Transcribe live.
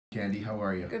Candy, how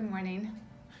are you? Good morning.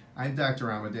 I'm Dr.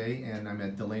 Amadei, and I'm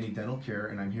at Delaney Dental Care,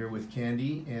 and I'm here with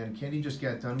Candy. And Candy just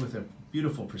got done with a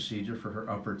beautiful procedure for her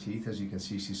upper teeth. As you can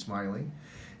see, she's smiling.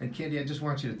 And Candy, I just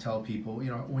want you to tell people,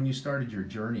 when you started your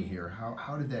journey here,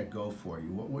 how did that go for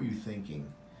you? What were you thinking?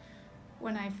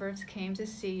 When I first came to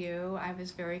see you, I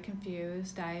was very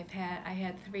confused. I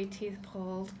had 3 teeth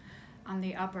pulled on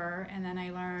the upper, and then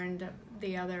I learned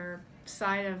the other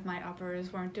side of my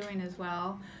uppers weren't doing as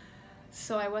well.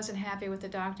 So I wasn't happy with the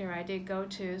doctor I did go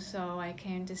to, so I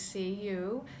came to see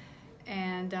you,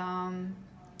 and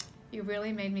you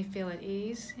really made me feel at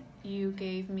ease. You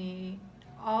gave me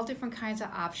all different kinds of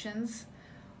options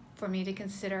for me to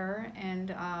consider,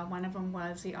 and one of them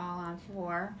was the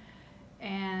all-on-4,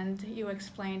 and you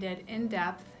explained it in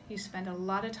depth. You spent a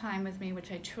lot of time with me,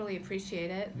 which I truly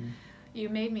appreciated. You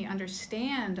made me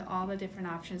understand all the different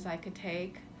options I could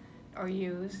take or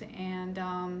use, and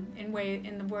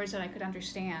in the words that I could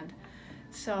understand.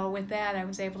 So with that, I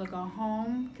was able to go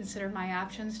home, consider my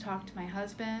options, talk to my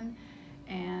husband,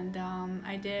 and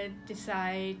I did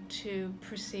decide to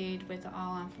proceed with the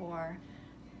all-on-4.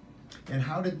 And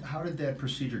how did that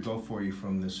procedure go for you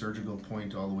from the surgical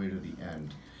point all the way to the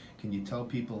end? Can you tell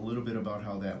people a little bit about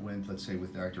how that went, let's say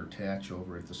with Dr. Tatch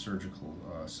over at the surgical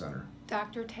center?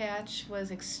 Dr. Tatch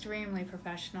was extremely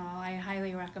professional. I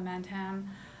highly recommend him.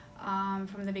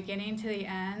 From the beginning to the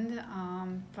end,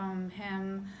 from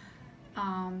him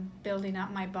building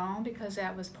up my bone, because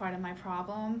that was part of my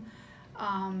problem.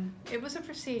 It was a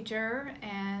procedure,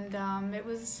 and it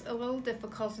was a little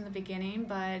difficult in the beginning,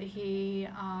 but he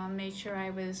made sure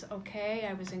I was okay,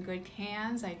 I was in good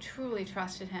hands. I truly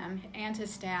trusted him and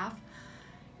his staff.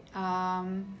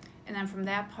 And then from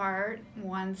that part,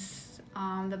 once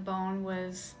the bone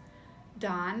was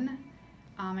done,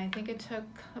 I think it took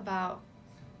about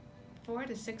 4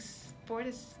 to 6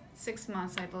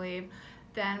 months, I believe.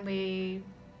 Then we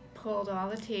pulled all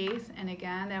the teeth, and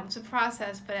again, that was a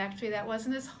process, but actually that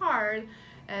wasn't as hard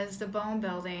as the bone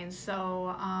building.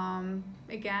 So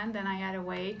again, then I had to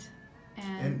wait.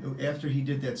 And after he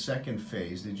did that second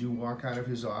phase, did you walk out of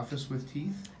his office with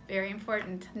teeth? Very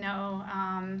important. No,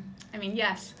 I mean,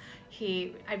 yes.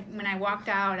 When I walked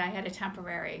out, I had a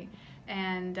temporary.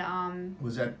 And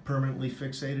was that permanently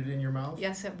fixated in your mouth?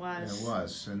 Yes, it was. Yeah, it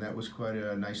was, and that was quite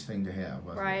a nice thing to have,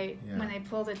 wasn't right. it? Yeah. When they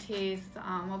pulled the teeth,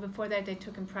 well, before that they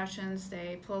took impressions.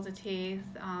 They pulled the teeth.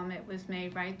 It was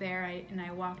made right there, and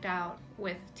I walked out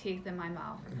with teeth in my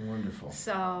mouth. Wonderful.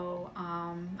 So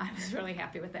I was really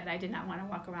happy with that. I did not want to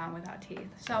walk around without teeth.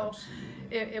 So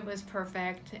it was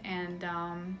perfect, and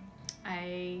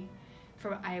I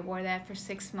wore that for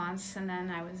 6 months, and then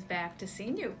I was back to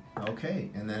seeing you. Okay,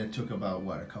 and then it took about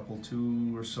what,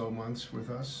 2 or so months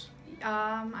with us?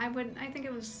 I think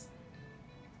it was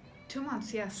 2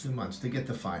 months, yes. 2 months to get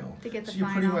the final. To get the so you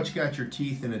final. pretty much got your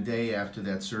teeth in a day after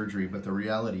that surgery, but the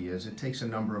reality is it takes a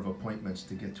number of appointments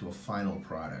to get to a final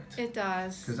product. It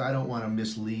does. Because I don't want to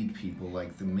mislead people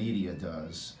like the media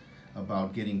does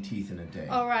about getting teeth in a day.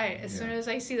 Oh, right. As soon as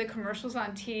I see the commercials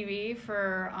on TV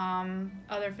for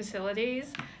other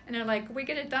facilities, and they're like, we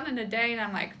get it done in a day, and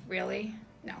I'm like, really?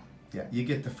 No. Yeah, you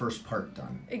get the first part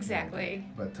done. Exactly.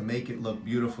 But to make it look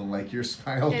beautiful like your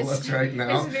smile looks right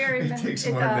now, it takes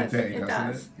more than a day,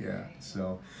 doesn't it? Yeah.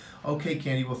 So, okay,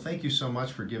 Candy, well, thank you so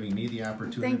much for giving me the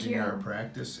opportunity in our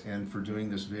practice and for doing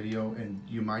this video. And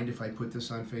you mind if I put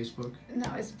this on Facebook?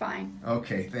 No, it's fine.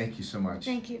 Okay, thank you so much.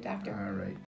 Thank you, doctor. All right.